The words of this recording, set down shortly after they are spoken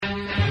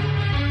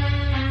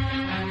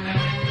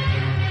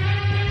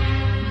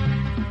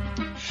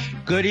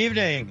Good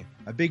evening.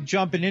 A big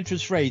jump in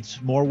interest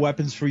rates, more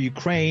weapons for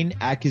Ukraine,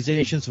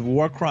 accusations of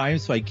war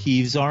crimes by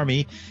Kyiv's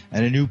army,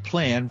 and a new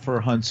plan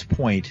for Hunts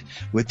Point.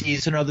 With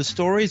these and other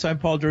stories, I'm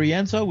Paul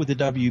Durienzo with the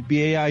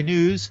WBAI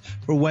News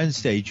for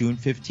Wednesday, June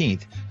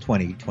 15th,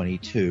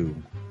 2022.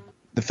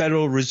 The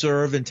Federal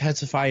Reserve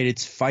intensified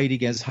its fight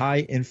against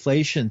high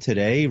inflation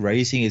today,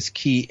 raising its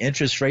key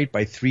interest rate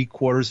by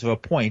 0.75 of a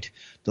point,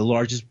 the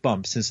largest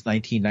bump since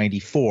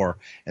 1994,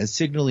 and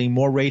signaling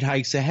more rate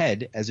hikes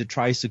ahead as it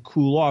tries to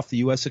cool off the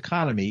U.S.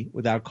 economy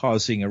without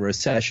causing a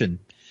recession.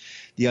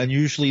 The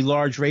unusually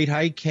large rate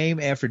hike came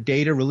after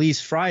data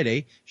released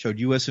Friday showed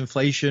U.S.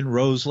 inflation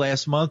rose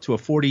last month to a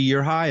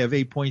 40-year high of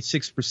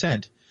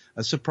 8.6%,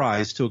 a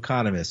surprise to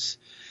economists.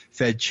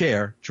 Fed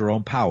Chair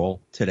Jerome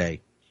Powell today.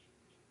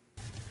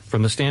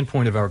 From the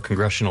standpoint of our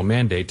congressional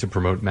mandate to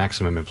promote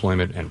maximum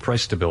employment and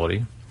price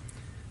stability,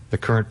 the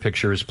current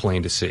picture is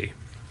plain to see.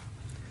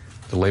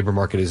 The labor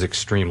market is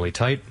extremely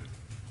tight,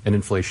 and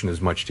inflation is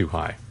much too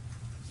high.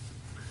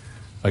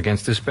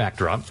 Against this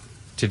backdrop,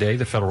 today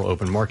the Federal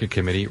Open Market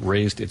Committee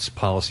raised its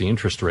policy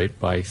interest rate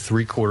by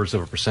 0.75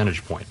 of a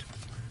percentage point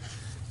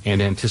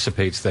and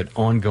anticipates that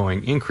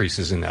ongoing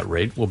increases in that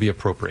rate will be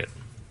appropriate.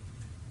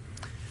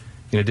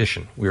 In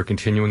addition, we are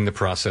continuing the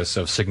process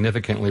of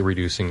significantly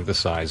reducing the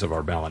size of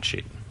our balance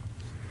sheet.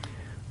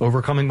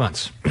 Over coming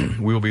months,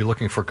 we will be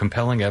looking for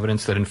compelling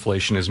evidence that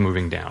inflation is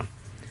moving down,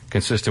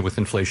 consistent with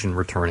inflation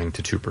returning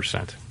to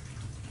 2%.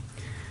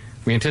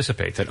 We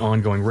anticipate that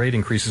ongoing rate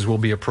increases will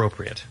be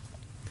appropriate.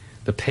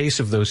 The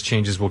pace of those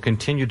changes will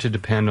continue to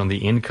depend on the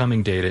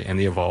incoming data and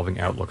the evolving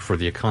outlook for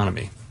the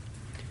economy.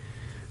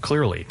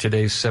 Clearly,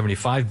 today's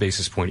 75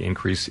 basis point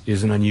increase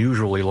is an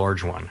unusually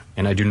large one,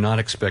 and I do not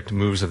expect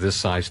moves of this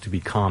size to be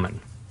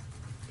common.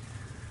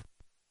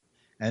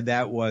 And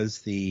that was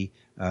the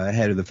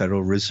head of the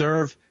Federal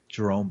Reserve,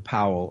 Jerome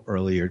Powell,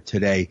 earlier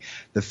today.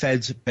 The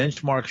Fed's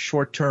benchmark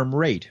short-term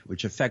rate,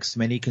 which affects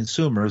many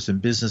consumers and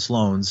business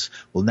loans,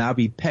 will now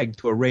be pegged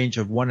to a range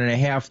of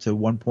 1.5% to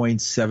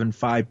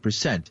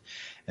 1.75%.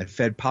 And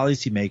Fed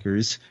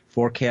policymakers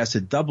forecast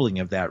a doubling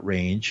of that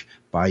range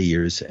by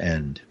year's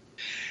end.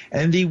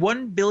 And the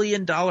 $1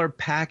 billion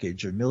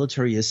package of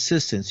military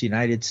assistance the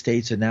United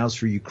States announced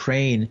for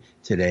Ukraine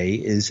today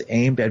is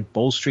aimed at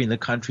bolstering the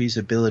country's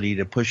ability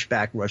to push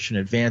back Russian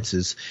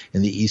advances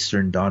in the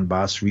eastern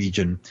Donbass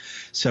region.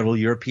 Several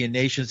European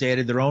nations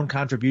added their own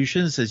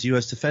contributions as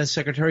U.S. Defense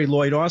Secretary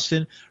Lloyd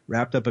Austin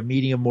wrapped up a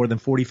meeting of more than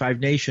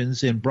 45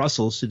 nations in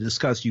Brussels to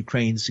discuss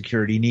Ukraine's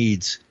security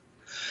needs.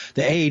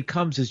 The aid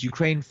comes as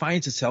Ukraine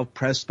finds itself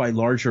pressed by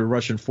larger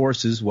Russian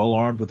forces well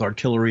armed with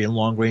artillery and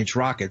long-range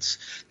rockets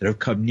that have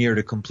come near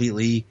to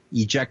completely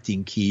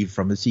ejecting Kyiv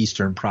from its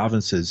eastern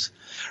provinces.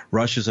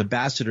 Russia's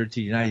ambassador to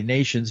the United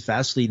Nations,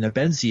 Vasily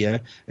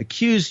Nebenzia,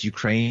 accused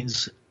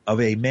Ukraine's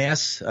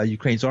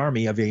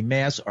army of a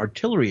mass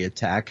artillery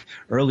attack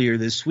earlier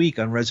this week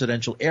on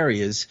residential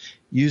areas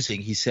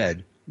using, he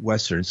said,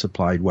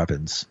 Western-supplied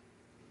weapons.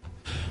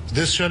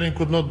 This shelling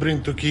could not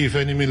bring to Kyiv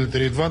any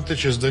military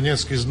advantage as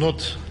Donetsk is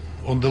not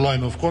on the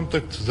line of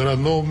contact. There are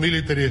no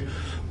military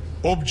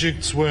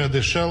objects where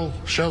the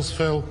shells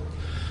fell.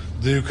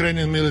 The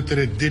Ukrainian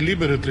military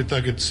deliberately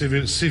targeted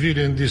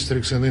civilian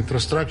districts and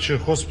infrastructure,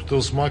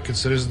 hospitals,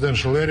 markets,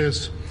 residential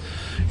areas.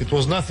 It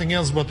was nothing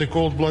else but a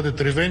cold-blooded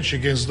revenge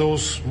against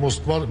those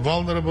most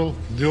vulnerable,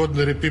 the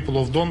ordinary people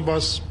of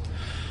Donbass.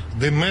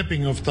 The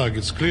mapping of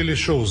targets clearly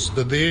shows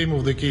that the aim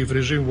of the Kyiv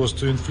regime was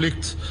to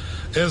inflict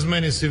as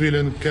many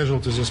civilian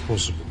casualties as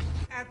possible.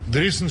 The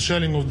recent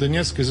shelling of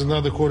Donetsk is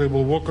another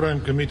horrible war crime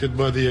committed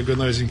by the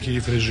agonizing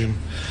Kyiv regime.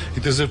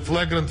 It is a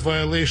flagrant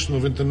violation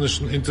of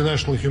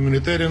international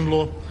humanitarian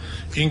law,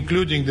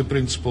 including the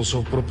principles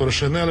of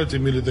proportionality,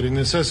 military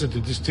necessity,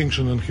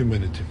 distinction, and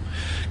humanity.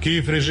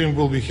 Kyiv regime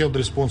will be held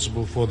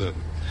responsible for that.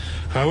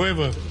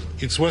 However,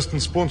 its Western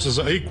sponsors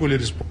are equally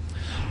responsible.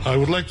 I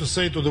would like to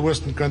say to the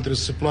Western countries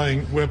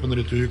supplying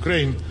weaponry to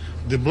Ukraine,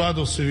 the blood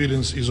of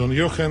civilians is on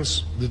your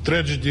hands. The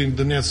tragedy in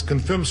Donetsk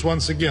confirms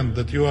once again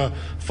that you are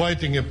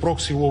fighting a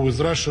proxy war with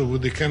Russia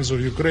with the hands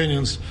of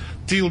Ukrainians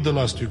till the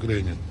last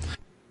Ukrainian.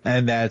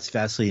 And that's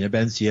Vasily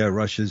Nebenzia,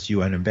 Russia's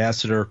UN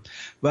ambassador.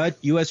 But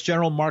U.S.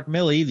 General Mark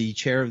Milley, the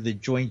chair of the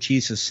Joint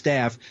Chiefs of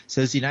Staff,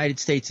 says the United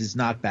States is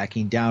not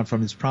backing down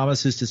from its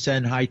promises to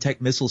send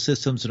high-tech missile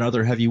systems and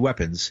other heavy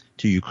weapons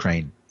to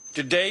Ukraine.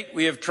 To date,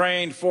 we have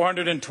trained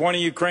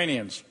 420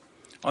 Ukrainians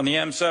on the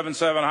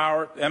M777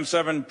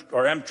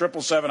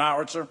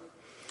 howitzer,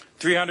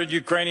 300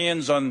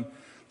 Ukrainians on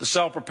the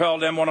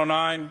self-propelled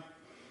M109,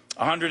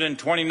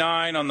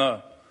 129 on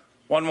the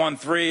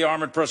 113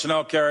 armored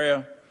personnel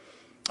carrier,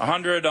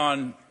 100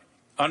 on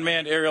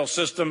unmanned aerial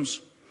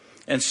systems,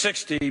 and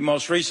 60,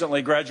 most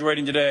recently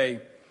graduating today,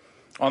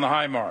 on the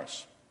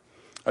HIMARS.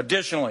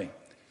 Additionally,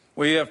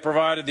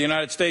 the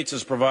United States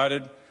has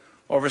provided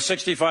over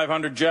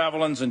 6,500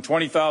 Javelins and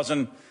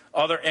 20,000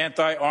 other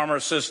anti-armor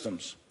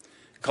systems.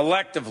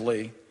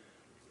 Collectively,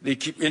 the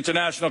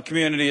international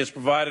community has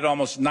provided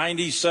almost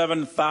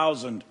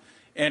 97,000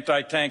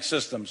 anti-tank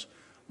systems,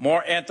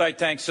 more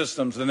anti-tank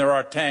systems than there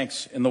are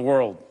tanks in the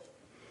world.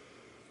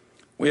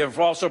 We have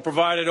also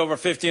provided over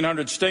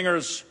 1,500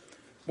 Stingers,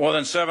 more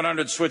than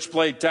 700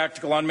 Switchblade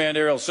tactical unmanned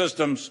aerial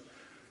systems,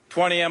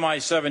 20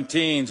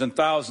 Mi-17s, and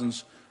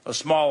thousands of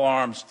small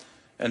arms,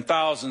 and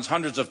thousands,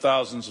 hundreds of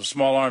thousands of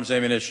small arms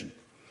ammunition.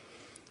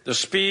 The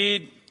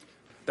speed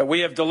that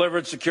we have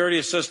delivered security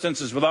assistance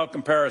is without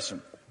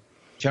comparison.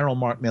 General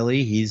Mark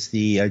Milley, he's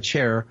the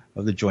chair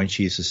of the Joint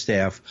Chiefs of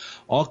Staff.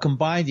 All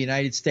combined, the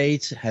United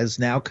States has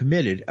now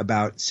committed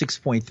about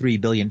 $6.3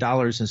 billion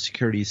in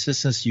security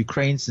assistance to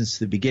Ukraine since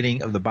the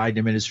beginning of the Biden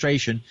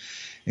administration,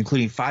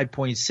 including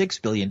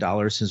 $5.6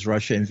 billion since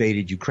Russia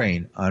invaded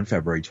Ukraine on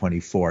February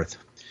 24th.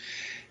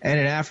 And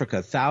in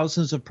Africa,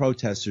 thousands of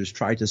protesters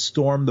tried to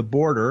storm the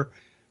border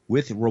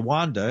with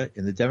Rwanda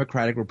in the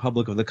Democratic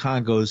Republic of the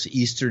Congo's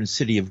eastern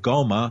city of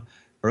Goma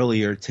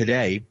earlier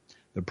today.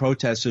 The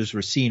protesters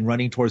were seen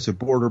running towards the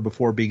border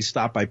before being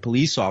stopped by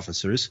police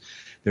officers.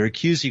 They're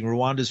accusing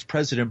Rwanda's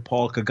President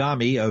Paul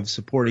Kagame of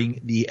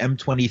supporting the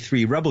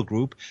M23 rebel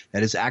group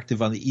that is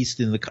active on the east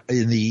in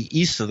the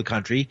east of the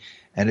country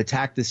and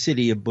attacked the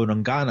city of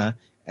Bunagana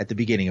at the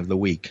beginning of the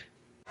week.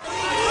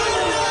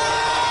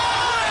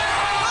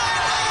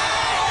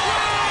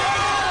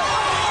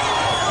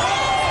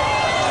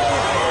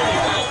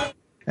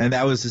 And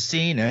that was the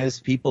scene as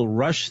people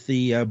rushed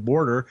the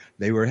border.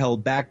 They were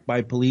held back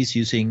by police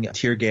using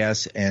tear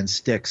gas and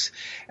sticks.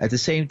 At the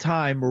same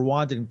time,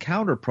 Rwandan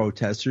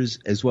counter-protesters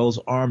as well as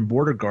armed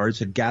border guards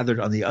had gathered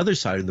on the other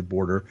side of the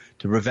border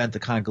to prevent the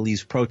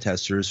Congolese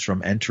protesters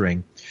from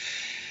entering.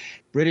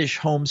 British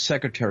Home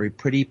Secretary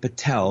Priti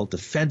Patel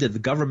defended the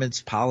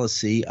government's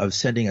policy of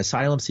sending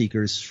asylum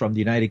seekers from the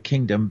United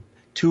Kingdom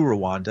to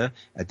Rwanda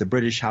at the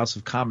British House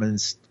of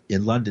Commons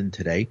in London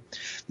today.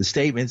 The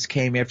statements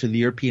came after the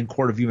European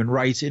Court of Human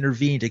Rights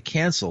intervened to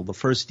cancel the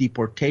first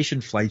deportation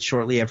flight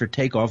shortly after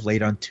takeoff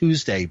late on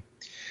Tuesday.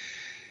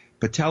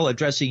 Patel,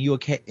 addressing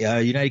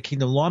United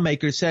Kingdom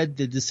lawmakers, said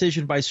the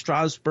decision by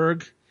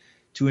Strasbourg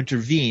to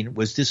intervene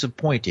was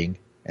disappointing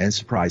and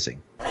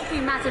surprising. Thank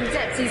you, Madam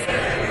Deputy.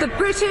 The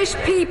British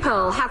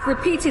people have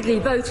repeatedly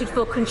voted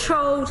for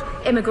controlled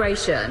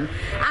immigration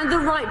and the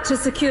right to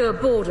secure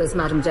borders,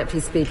 Madam Deputy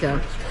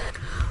Speaker.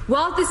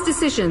 While this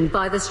decision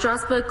by the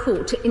Strasbourg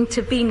Court to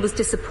intervene was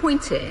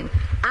disappointing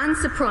and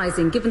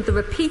surprising given the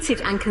repeated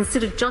and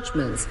considered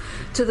judgments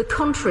to the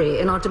contrary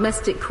in our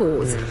domestic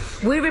courts,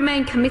 we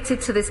remain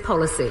committed to this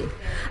policy.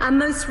 And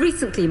most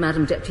recently,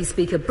 Madam Deputy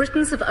Speaker,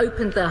 Britons have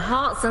opened their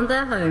hearts and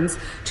their homes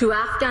to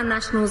Afghan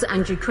nationals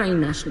and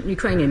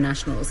Ukrainian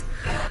nationals.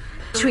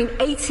 Between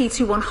 80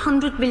 to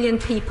 100 million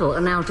people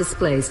are now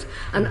displaced,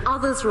 and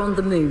others are on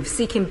the move,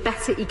 seeking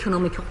better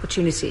economic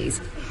opportunities.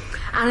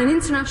 And an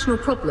international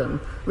problem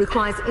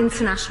requires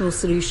international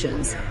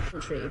solutions.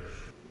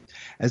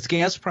 As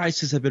gas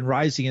prices have been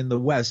rising in the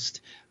West,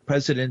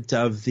 President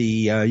of the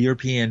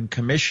European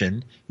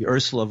Commission,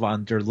 Ursula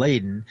von der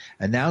Leyen,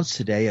 announced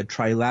today a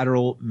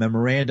trilateral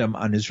memorandum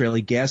on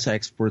Israeli gas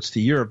exports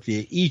to Europe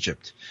via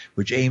Egypt,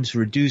 which aims to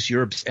reduce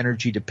Europe's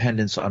energy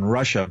dependence on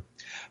Russia.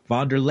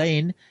 Von der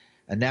Leyen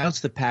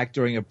announced the pact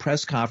during a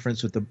press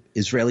conference with the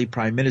Israeli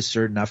Prime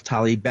Minister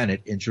Naftali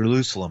Bennett in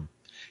Jerusalem.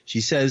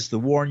 She says the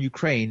war in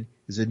Ukraine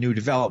is a new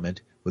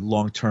development with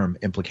long-term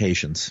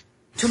implications.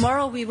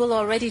 Tomorrow we will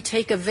already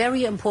take a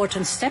very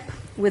important step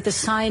with the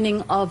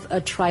signing of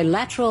a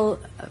trilateral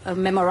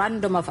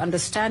memorandum of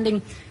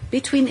understanding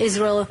between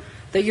Israel,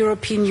 the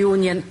European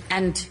Union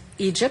and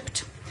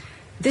Egypt.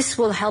 This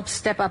will help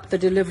step up the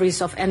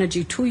deliveries of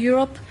energy to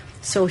Europe.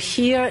 So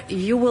here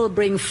you will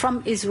bring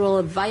from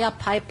Israel via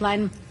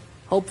pipeline,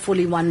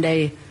 hopefully one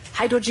day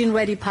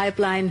hydrogen-ready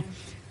pipeline,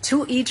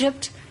 to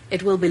Egypt.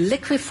 It will be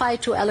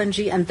liquefied to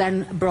LNG and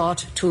then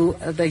brought to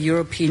the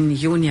European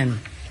Union.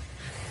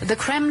 The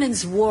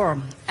Kremlin's war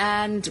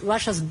and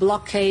Russia's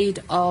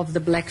blockade of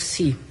the Black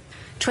Sea,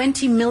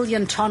 20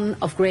 million tons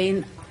of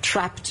grain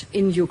trapped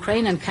in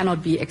Ukraine and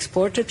cannot be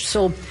exported.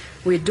 So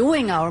we're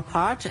doing our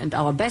part and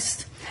our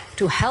best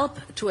to help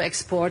to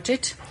export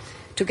it,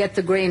 to get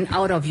the grain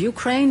out of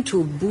Ukraine,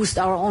 to boost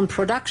our own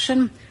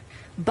production.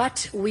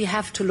 But we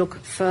have to look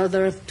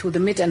further to the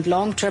mid and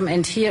long term,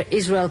 and here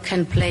Israel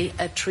can play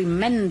a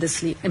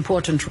tremendously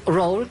important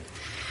role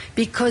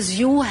because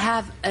you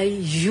have a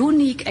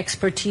unique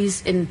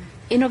expertise in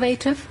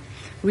innovative,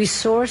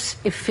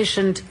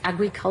 resource-efficient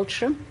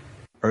agriculture.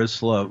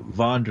 Ursula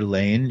von der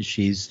Leyen,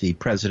 she's the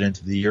president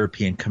of the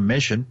European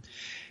Commission.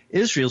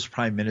 Israel's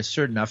Prime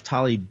Minister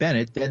Naftali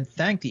Bennett then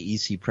thanked the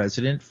EC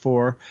president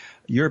for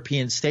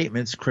European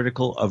statements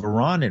critical of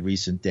Iran in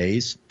recent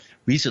days.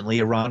 Recently,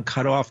 Iran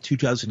cut off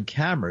 2,000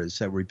 cameras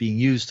that were being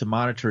used to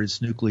monitor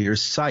its nuclear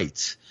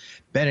sites.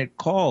 Bennett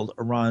called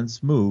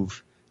Iran's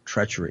move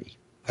treachery.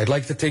 I'd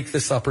like to take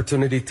this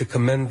opportunity to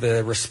commend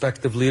the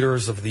respective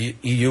leaders of the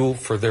EU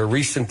for their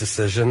recent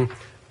decision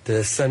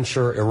to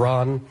censure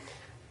Iran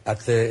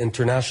at the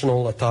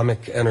International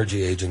Atomic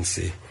Energy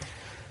Agency.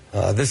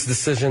 This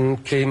decision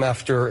came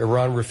after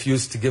Iran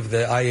refused to give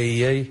the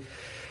IAEA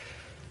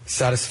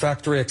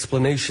satisfactory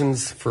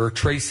explanations for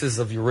traces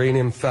of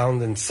uranium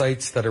found in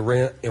sites that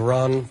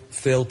Iran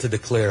failed to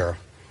declare.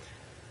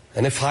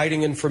 And if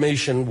hiding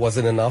information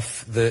wasn't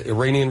enough, the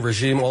Iranian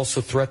regime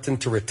also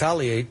threatened to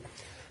retaliate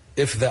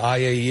if the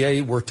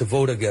IAEA were to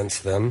vote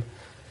against them.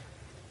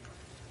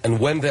 And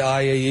when the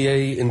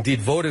IAEA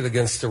indeed voted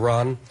against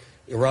Iran,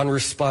 Iran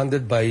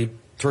responded by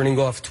turning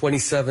off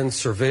 27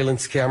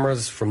 surveillance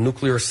cameras from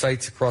nuclear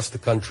sites across the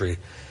country,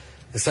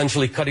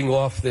 essentially cutting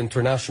off the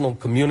international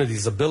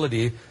community's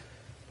ability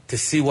to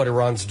see what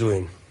Iran's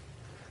doing.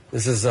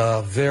 This is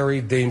a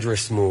very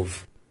dangerous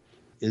move.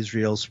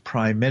 Israel's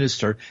prime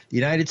minister. The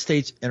United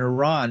States and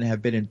Iran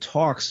have been in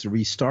talks to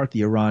restart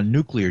the Iran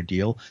nuclear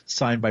deal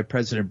signed by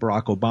President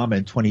Barack Obama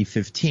in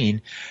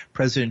 2015.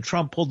 President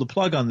Trump pulled the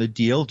plug on the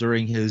deal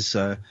during his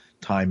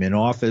time in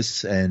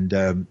office, and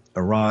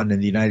Iran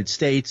and the United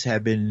States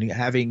have been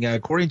having,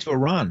 according to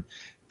Iran,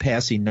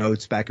 passing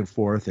notes back and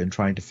forth and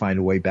trying to find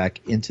a way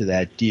back into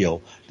that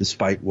deal,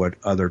 despite what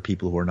other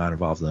people who are not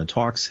involved in the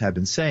talks have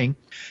been saying.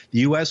 The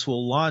U.S.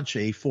 will launch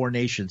a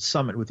four-nation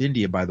summit with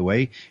India, by the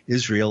way,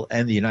 Israel,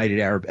 and the United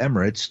Arab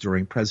Emirates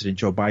during President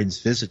Joe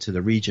Biden's visit to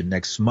the region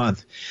next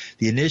month.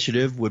 The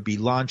initiative would be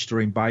launched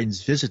during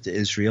Biden's visit to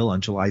Israel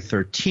on July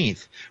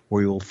 13th,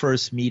 where he will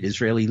first meet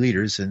Israeli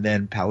leaders and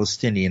then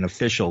Palestinian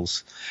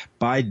officials.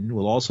 Biden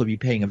will also be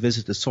paying a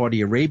visit to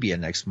Saudi Arabia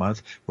next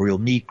month, where he'll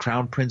meet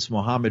Crown Prince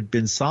Mohammed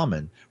bin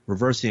Salman,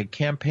 reversing a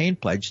campaign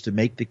pledge to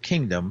make the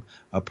kingdom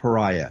a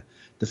pariah.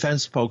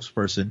 Defense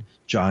spokesperson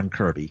John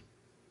Kirby.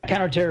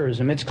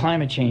 Counterterrorism, it's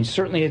climate change.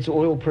 Certainly it's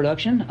oil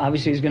production,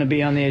 obviously is going to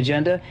be on the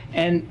agenda.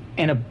 And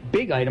a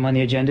big item on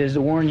the agenda is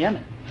the war in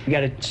Yemen. We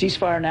got a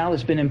ceasefire now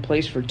that's been in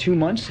place for 2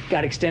 months,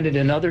 got extended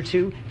another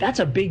 2. That's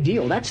a big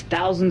deal. That's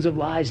thousands of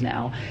lives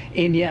now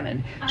in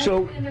Yemen. I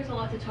understand there's a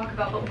lot to talk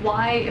about, but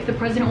why, if the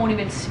president won't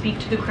even speak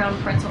to the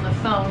Crown Prince on the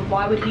phone,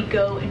 why would he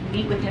go and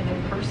meet with him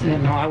in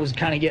person? No, I was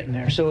kind of getting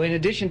there. So in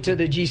addition to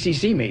the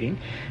GCC meeting,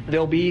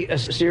 there'll be a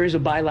series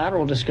of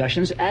bilateral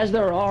discussions, as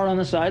there are on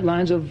the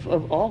sidelines of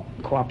all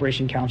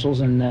cooperation councils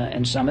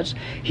and summits.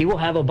 He will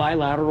have a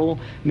bilateral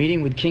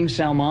meeting with King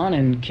Salman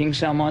and King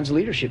Salman's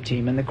leadership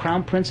team, and the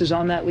Crown Prince is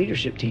on that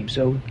leadership team,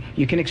 so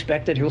you can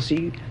expect that he'll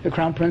see the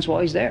Crown Prince while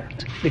he's there.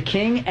 The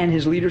King and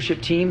his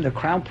leadership team, the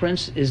Crown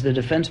Prince is the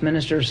defense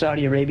minister of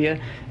Saudi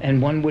Arabia,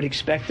 and one would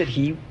expect that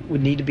he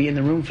would need to be in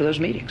the room for those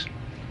meetings.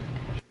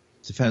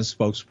 Defense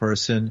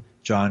spokesperson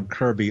John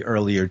Kirby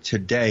earlier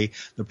today.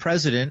 The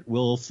president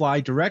will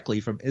fly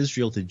directly from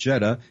Israel to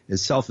Jeddah,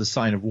 itself a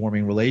sign of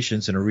warming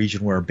relations in a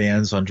region where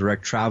bans on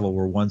direct travel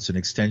were once an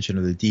extension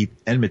of the deep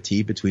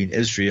enmity between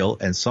Israel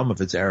and some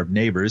of its Arab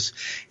neighbors.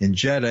 In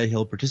Jeddah,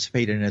 he'll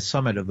participate in a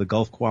summit of the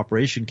Gulf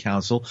Cooperation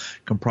Council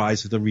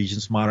comprised of the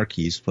region's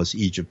monarchies plus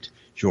Egypt,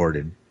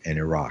 Jordan, and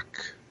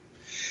Iraq.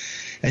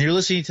 And you're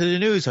listening to the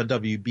news on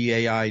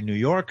WBAI New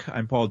York.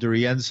 I'm Paul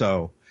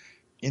Durienzo.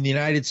 In the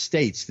United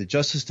States, the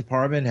Justice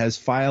Department has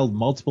filed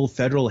multiple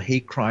federal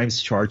hate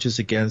crimes charges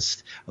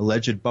against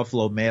alleged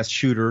Buffalo mass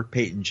shooter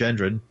Peyton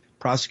Gendron.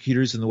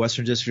 Prosecutors in the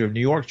Western District of New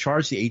York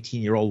charged the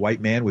 18-year-old white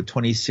man with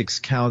 26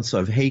 counts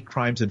of hate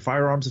crimes and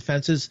firearms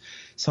offenses,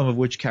 some of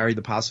which carry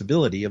the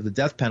possibility of the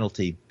death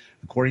penalty.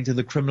 According to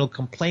the criminal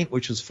complaint,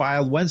 which was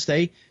filed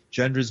Wednesday,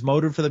 Gendron's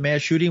motive for the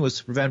mass shooting was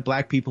to prevent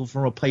black people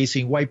from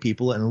replacing white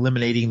people and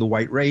eliminating the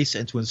white race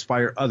and to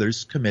inspire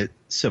others to commit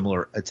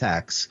similar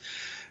attacks.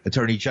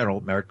 Attorney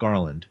General Merrick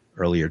Garland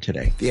earlier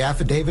today. The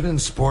affidavit in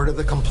support of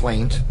the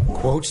complaint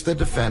quotes the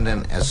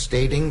defendant as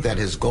stating that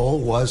his goal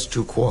was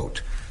to,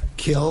 quote,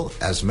 kill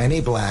as many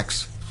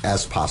blacks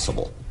as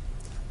possible.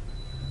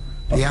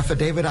 The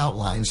affidavit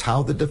outlines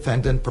how the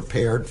defendant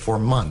prepared for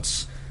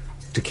months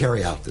to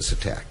carry out this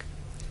attack.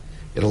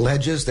 It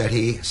alleges that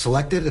he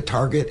selected a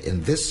target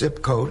in this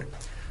zip code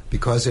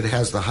because it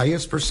has the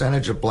highest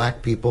percentage of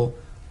black people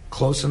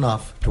close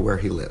enough to where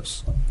he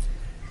lives.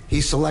 He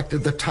selected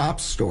the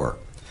Tops store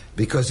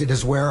because it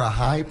is where a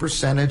high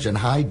percentage and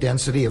high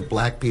density of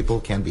black people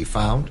can be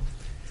found.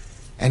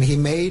 And he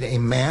made a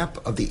map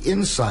of the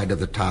inside of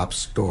the Tops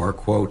store,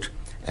 quote,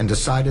 and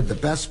decided the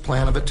best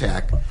plan of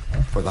attack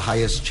for the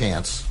highest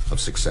chance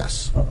of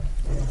success.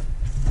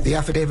 The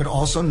affidavit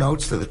also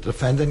notes that the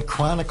defendant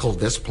chronicled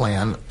this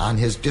plan on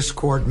his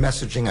Discord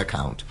messaging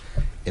account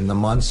in the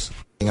months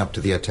leading up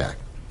to the attack.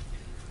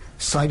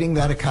 Citing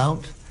that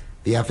account,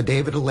 the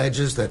affidavit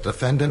alleges that the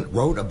defendant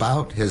wrote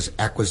about his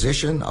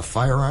acquisition of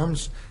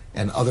firearms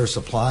and other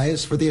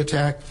supplies for the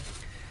attack,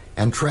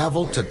 and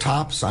traveled to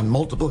Tops on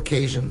multiple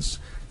occasions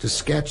to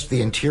sketch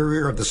the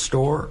interior of the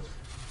store,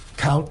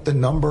 count the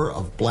number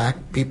of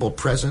black people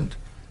present,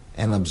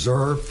 and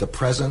observe the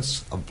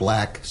presence of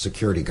black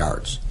security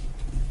guards.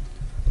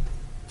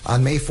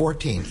 On May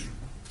 14th,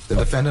 the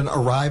defendant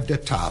arrived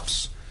at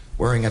Tops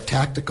wearing a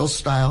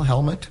tactical-style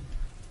helmet,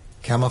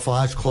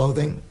 camouflage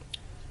clothing,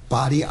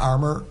 body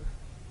armor,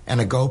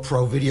 and a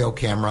GoPro video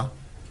camera,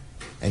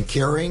 and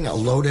carrying a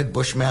loaded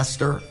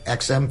Bushmaster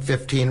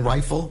XM15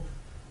 rifle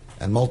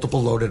and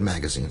multiple loaded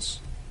magazines.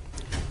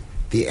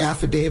 The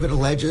affidavit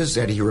alleges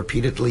that he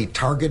repeatedly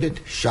targeted,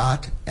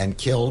 shot, and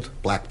killed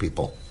black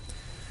people.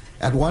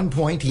 At one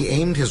point, he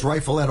aimed his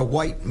rifle at a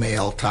white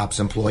male Tops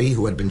employee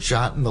who had been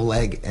shot in the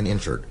leg and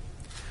injured.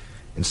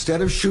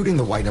 Instead of shooting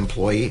the white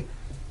employee,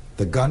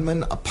 The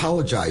gunman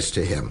apologized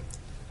to him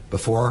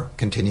before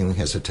continuing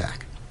his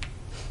attack.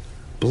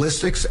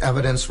 Ballistics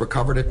evidence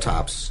recovered at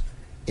Tops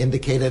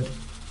indicated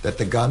that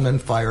the gunman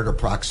fired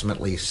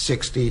approximately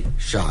 60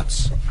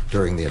 shots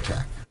during the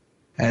attack.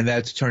 And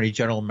that's Attorney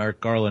General Merrick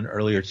Garland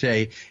earlier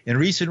today. In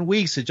recent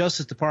weeks, the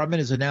Justice Department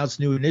has announced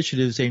new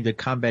initiatives aimed at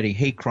combating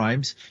hate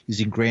crimes,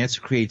 using grants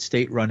to create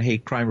state-run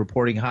hate crime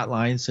reporting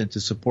hotlines and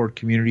to support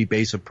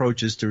community-based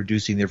approaches to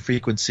reducing their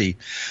frequency.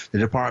 The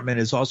department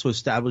has also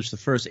established the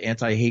first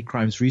anti-hate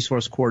crimes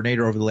resource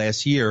coordinator over the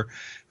last year,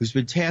 who's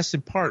been tasked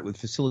in part with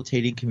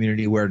facilitating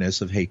community awareness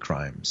of hate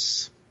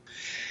crimes.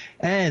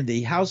 And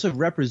the House of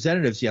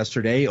Representatives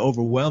yesterday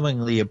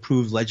overwhelmingly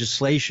approved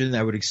legislation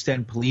that would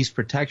extend police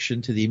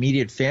protection to the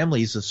immediate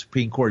families of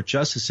Supreme Court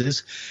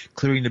justices,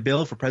 clearing the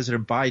bill for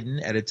President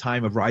Biden at a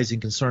time of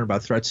rising concern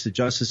about threats to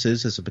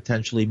justices as a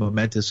potentially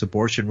momentous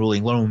abortion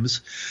ruling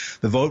looms.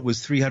 The vote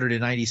was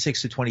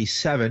 396 to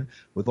 27,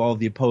 with all of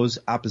the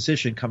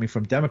opposition coming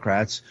from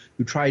Democrats,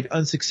 who tried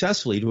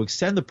unsuccessfully to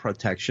extend the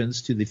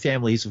protections to the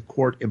families of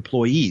court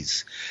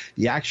employees.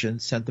 The action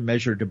sent the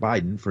measure to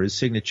Biden for his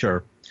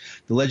signature.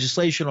 The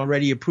legislation,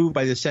 already approved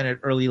by the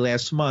Senate early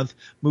last month,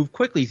 moved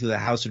quickly through the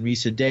House in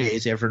recent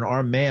days after an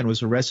armed man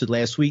was arrested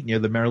last week near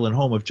the Maryland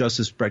home of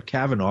Justice Brett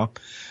Kavanaugh.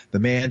 The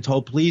man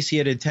told police he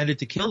had intended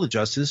to kill the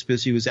justice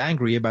because he was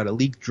angry about a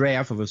leaked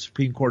draft of a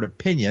Supreme Court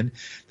opinion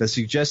that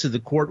suggested the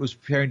court was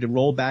preparing to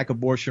roll back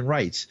abortion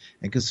rights,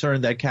 and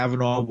concerned that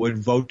Kavanaugh would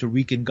vote to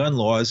weaken gun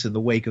laws in the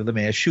wake of the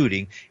mass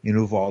shooting in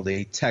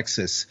Uvalde,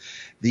 Texas.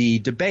 The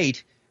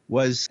debate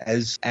was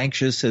as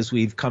anxious as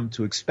we've come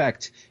to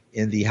expect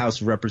in the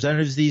House of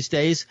Representatives these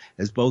days,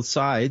 as both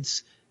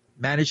sides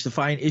managed to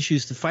find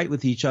issues to fight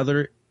with each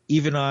other,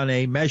 even on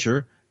a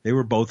measure they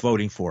were both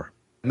voting for.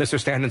 Mr.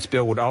 Stanton's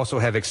bill would also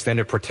have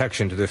extended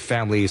protection to the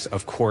families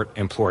of court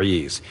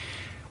employees.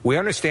 We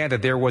understand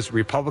that there was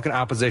Republican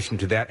opposition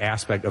to that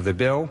aspect of the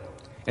bill.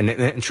 In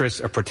the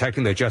interest of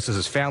protecting the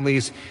justices'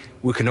 families,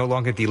 we can no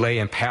longer delay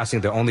in passing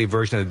the only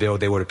version of the bill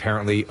they would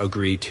apparently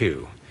agree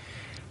to.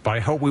 But I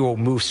hope we will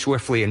move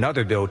swiftly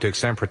another bill to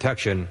extend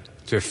protection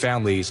to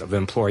families of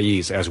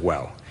employees as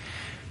well.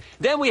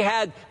 Then we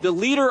had the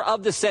leader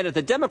of the Senate,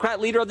 the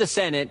Democrat leader of the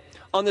Senate,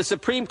 on the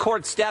Supreme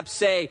Court steps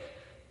say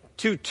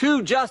to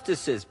two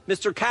justices,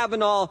 Mr.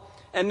 Kavanaugh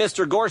and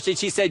Mr. Gorsuch,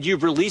 he said,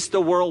 "You've released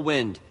the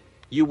whirlwind.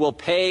 You will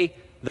pay."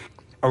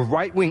 A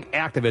right-wing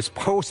activist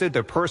posted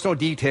the personal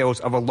details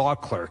of a law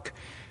clerk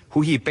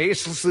who he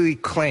basically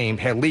claimed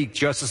had leaked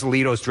Justice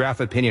Alito's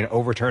draft opinion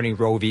overturning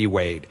Roe v.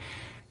 Wade,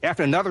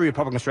 after another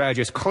Republican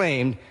strategist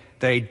claimed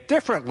that a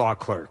different law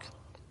clerk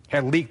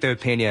had leaked the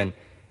opinion.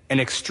 An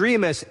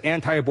extremist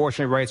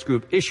anti-abortion rights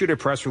group issued a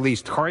press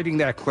release targeting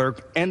that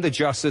clerk and the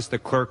justice the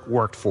clerk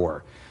worked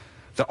for.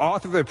 The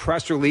author of the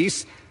press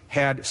release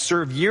had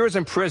served years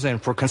in prison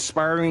for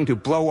conspiring to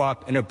blow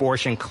up an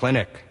abortion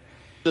clinic.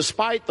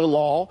 Despite the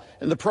law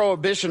and the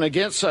prohibition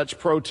against such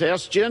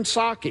protests, Jen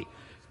Psaki,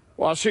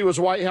 while she was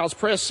White House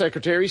press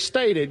secretary,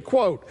 stated,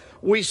 quote,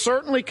 "We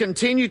certainly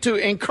continue to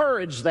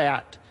encourage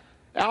that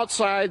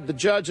outside the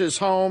judges'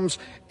 homes,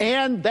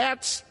 and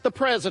that's the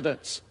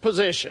president's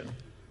position."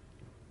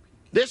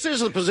 This is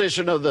the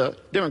position of the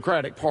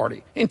Democratic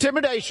Party.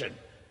 Intimidation,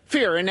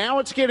 fear, and now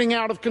it's getting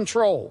out of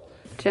control.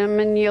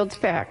 Gentleman yields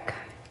back.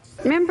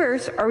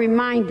 Members are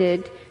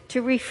reminded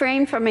to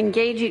refrain from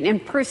engaging in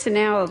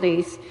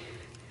personalities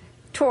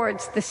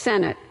towards the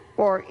Senate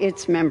or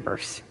its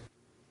members.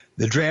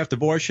 The draft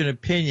abortion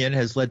opinion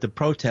has led to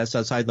protests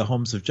outside the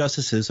homes of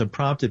justices and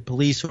prompted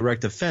police to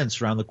erect a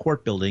fence around the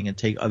court building and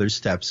take other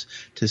steps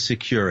to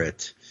secure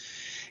it.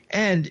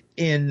 And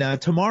in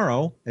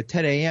tomorrow at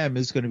 10 a.m.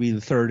 is going to be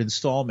the third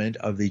installment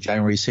of the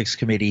January 6th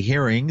committee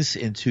hearings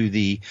into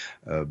the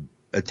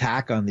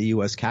attack on the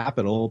U.S.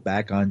 Capitol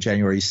back on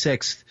January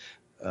 6th,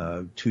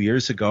 2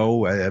 years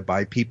ago,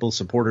 by people,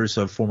 supporters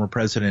of former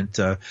President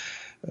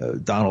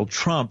Donald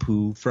Trump,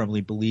 who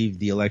firmly believed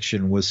the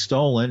election was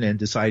stolen and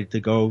decided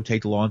to go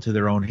take the law into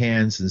their own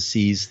hands and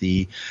seize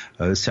the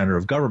center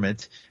of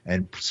government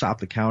and stop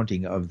the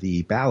counting of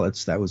the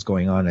ballots that was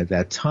going on at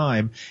that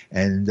time,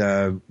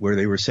 and where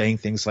they were saying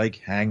things like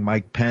hang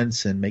Mike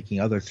Pence and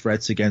making other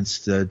threats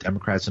against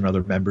Democrats and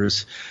other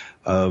members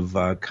of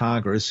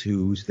Congress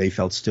who they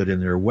felt stood in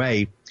their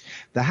way.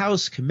 The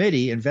House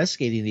committee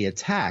investigating the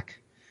attack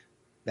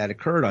that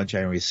occurred on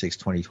January 6,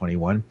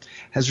 2021,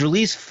 has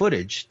released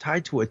footage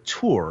tied to a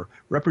tour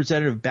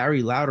Representative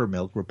Barry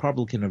Loudermilk,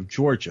 Republican of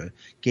Georgia,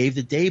 gave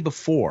the day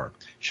before,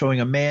 showing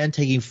a man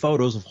taking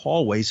photos of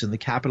hallways in the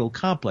Capitol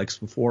complex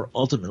before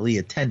ultimately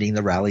attending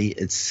the rally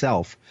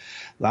itself.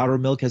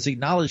 Loudermilk has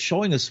acknowledged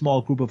showing a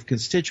small group of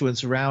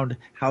constituents around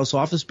House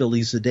office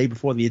buildings the day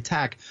before the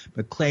attack,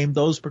 but claimed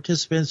those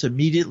participants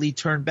immediately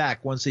turned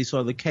back once they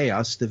saw the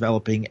chaos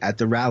developing at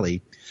the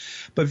rally.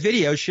 But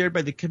video shared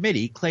by the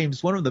committee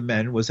claims one of the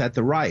men was at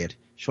the riot,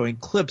 showing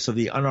clips of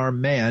the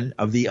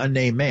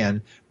unnamed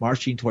man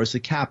marching towards the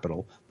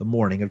Capitol the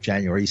morning of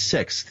January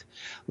 6th.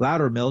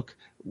 Loudermilk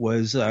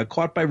was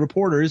caught by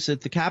reporters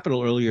at the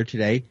Capitol earlier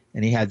today,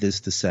 and he had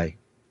this to say.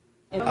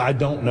 I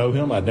don't know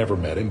him. I'd never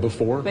met him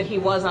before. But he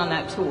was on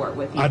that tour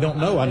with you. I don't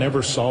know. I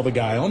never saw the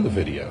guy on the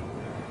video.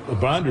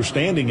 My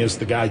understanding is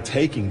the guy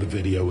taking the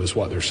video is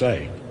what they're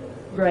saying.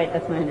 Right,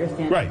 that's my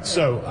understanding. Right,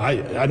 so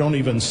I don't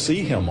even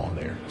see him on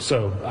there.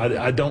 So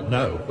I don't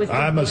know.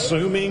 I'm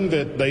assuming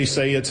that they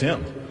say it's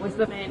him. Was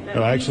the man that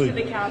actually, to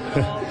the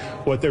Capitol?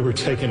 What they were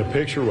taking a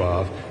picture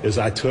of is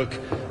I took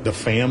the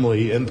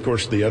family, and of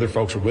course the other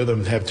folks were with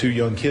them, have 2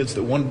 young kids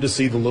that wanted to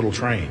see the little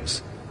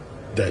trains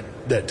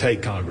that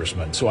take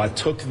congressmen. So I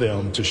took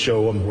them to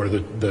show them where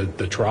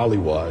the trolley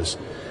was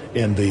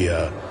in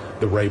the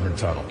Rayburn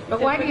Tunnel. But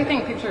why do you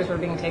think pictures were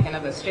being taken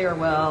of the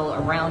stairwell,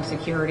 around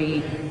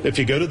security? If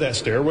you go to that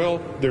stairwell,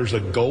 there's a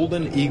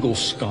golden eagle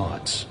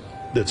sconce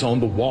that's on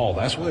the wall.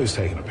 That's what he was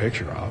taking a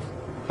picture of.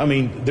 I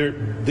mean,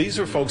 these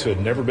are folks who had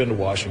never been to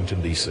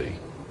Washington, D.C.,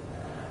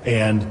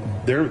 and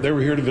they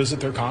were here to visit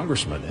their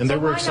congressman, and they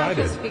were excited.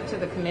 Why not just speak to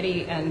the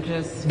committee and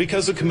just...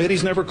 Because the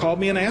committee's never called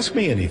me and asked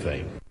me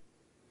anything.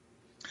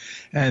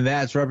 And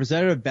that's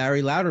Representative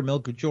Barry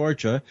Loudermilk of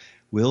Georgia.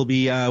 Will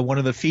be one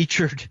of the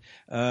featured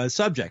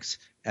subjects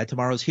at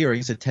tomorrow's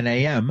hearings at 10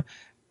 a.m.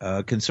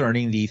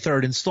 Concerning the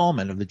third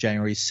installment of the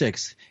January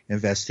 6th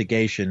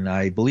investigation.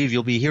 I believe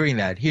you'll be hearing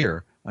that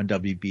here on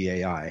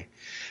WBAI.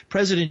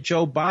 President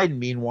Joe Biden,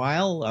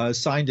 meanwhile,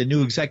 signed a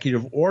new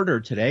executive order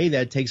today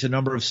that takes a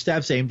number of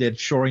steps aimed at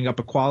shoring up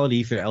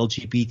equality for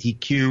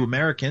LGBTQ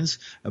Americans,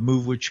 a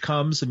move which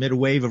comes amid a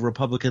wave of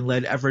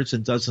Republican-led efforts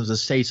in dozens of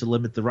states to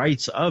limit the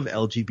rights of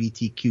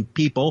LGBTQ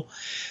people.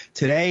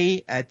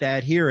 Today, at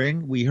that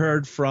hearing, we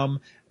heard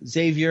from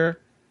Xavier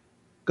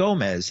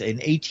Gomez, an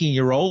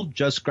 18-year-old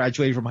just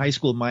graduated from high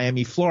school in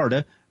Miami,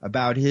 Florida,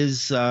 about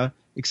his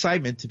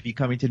excitement to be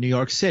coming to New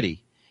York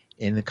City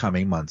in the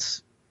coming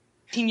months.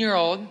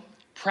 18-year-old,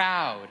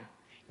 proud,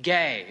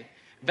 gay,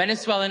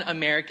 Venezuelan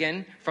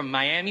American from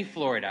Miami,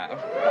 Florida.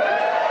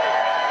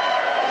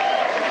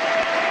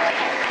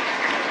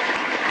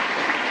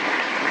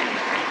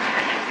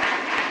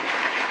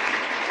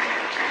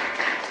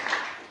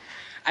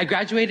 I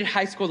graduated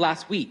high school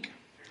last week,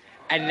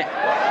 and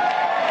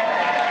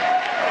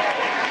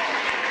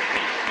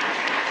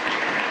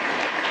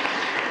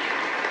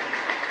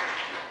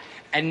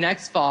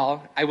next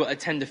fall, I will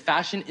attend the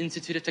Fashion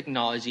Institute of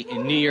Technology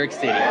in New York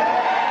City.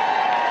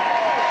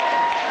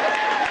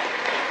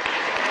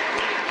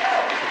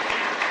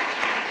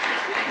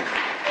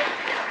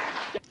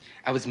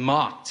 I was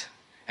mocked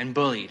and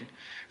bullied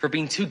for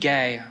being too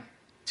gay,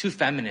 too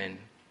feminine,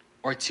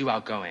 or too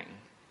outgoing.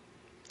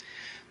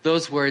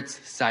 Those words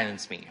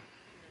silenced me.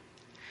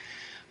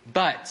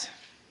 But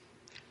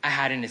I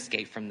had an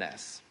escape from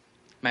this.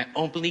 My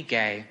openly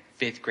gay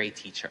 5th grade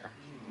teacher.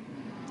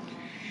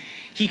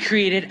 He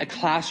created a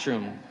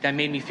classroom that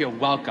made me feel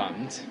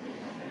welcomed.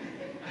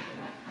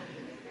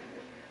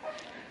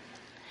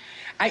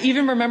 I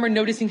even remember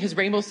noticing his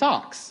rainbow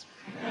socks.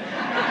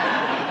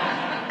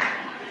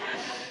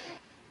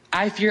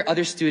 I fear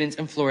other students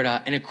in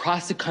Florida and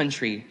across the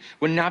country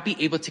would not be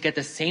able to get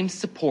the same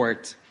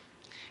support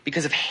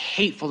because of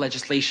hateful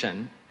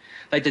legislation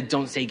like the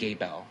Don't Say Gay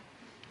bill.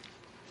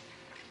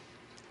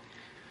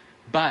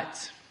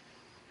 But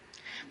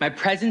my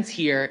presence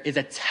here is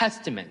a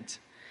testament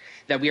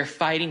that we are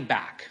fighting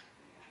back.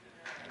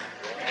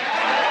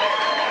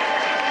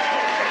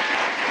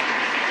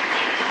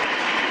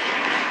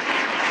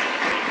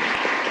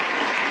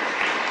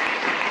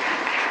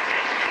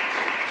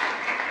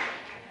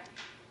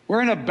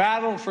 We're in a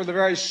battle for the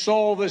very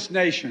soul of this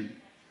nation,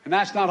 and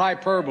that's not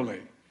hyperbole.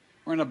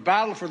 We're in a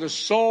battle for the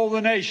soul of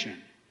the nation.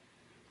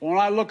 When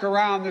I look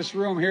around this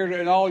room here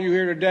and all you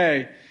here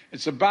today,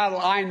 it's a battle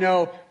I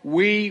know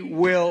we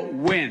will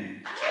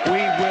win. We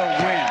will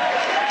win.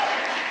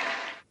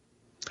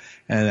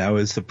 And that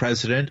was the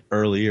president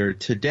earlier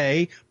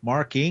today,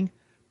 marking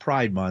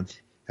Pride Month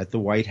at the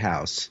White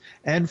House.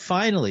 And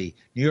finally,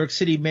 New York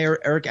City Mayor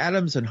Eric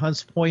Adams and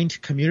Hunts Point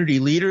community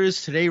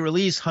leaders today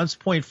released Hunts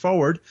Point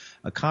Forward,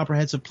 a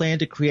comprehensive plan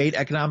to create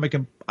economic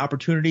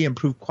opportunity and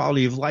improve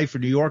quality of life for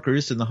New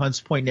Yorkers in the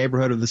Hunts Point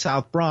neighborhood of the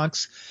South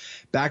Bronx.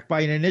 Backed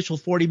by an initial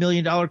 $40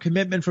 million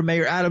commitment from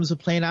Mayor Adams, the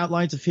plan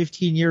outlines a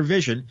 15-year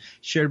vision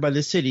shared by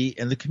the city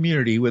and the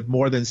community with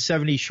more than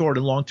 70 short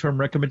and long-term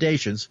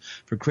recommendations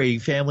for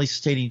creating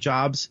family-sustaining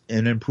jobs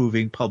and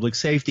improving public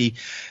safety.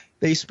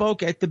 They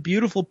spoke at the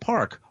beautiful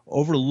park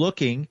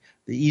overlooking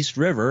the East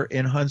River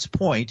in Hunts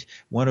Point,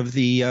 one of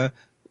the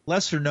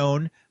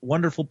lesser-known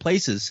wonderful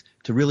places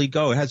to really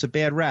go. It has a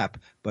bad rap,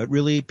 but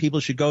really people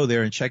should go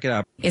there and check it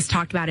out. Is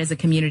talked about as a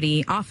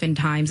community,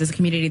 oftentimes as a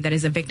community that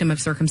is a victim of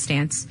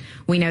circumstance.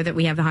 We know that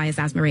we have the highest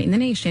asthma rate in the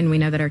nation. We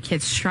know that our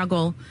kids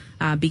struggle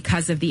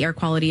because of the air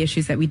quality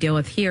issues that we deal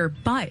with here.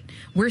 But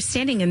we're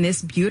standing in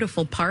this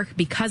beautiful park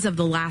because of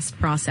the last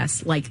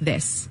process like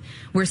this.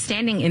 We're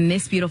standing in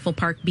this beautiful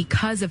park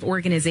because of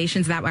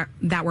organizations that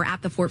were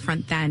at the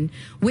forefront then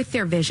with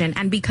their vision,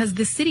 and because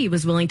the city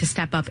was willing to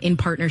step up in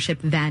partnership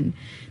then.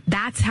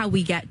 That's how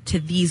we get to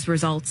these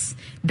results.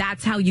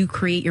 That's how you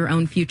create your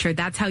own future.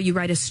 That's how you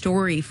write a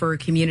story for a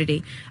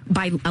community,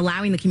 by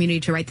allowing the community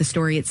to write the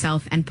story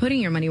itself and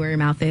putting your money where your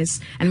mouth is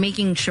and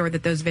making sure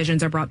that those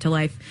visions are brought to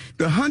life.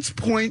 The Hunts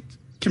Point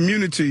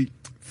community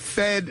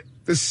fed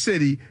the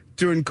city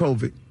during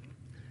COVID.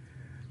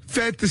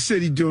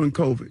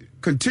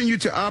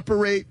 Continued to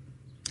operate,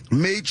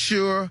 made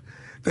sure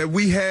that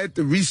we had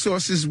the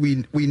resources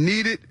we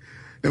needed,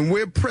 and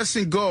we're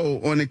pressing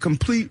go on a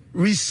complete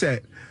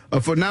reset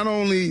for not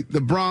only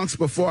the Bronx,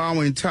 but for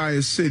our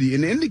entire city.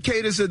 And the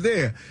indicators are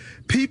there.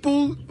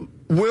 People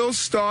will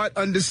start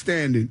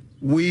understanding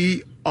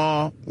we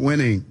are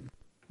winning.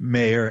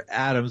 Mayor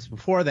Adams.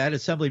 Before that,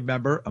 Assembly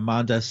member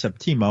Amanda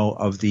Septimo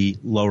of the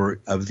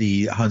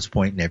Hunts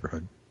Point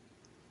neighborhood.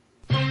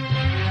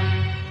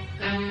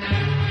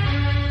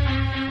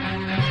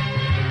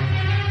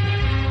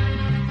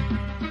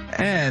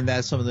 And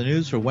that's some of the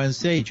news for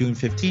Wednesday, June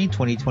 15,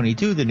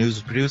 2022. The news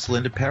was produced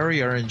Linda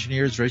Perry. Our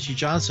engineer is Reggie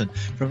Johnson.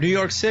 From New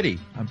York City,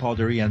 I'm Paul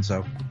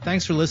DiRienzo.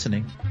 Thanks for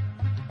listening.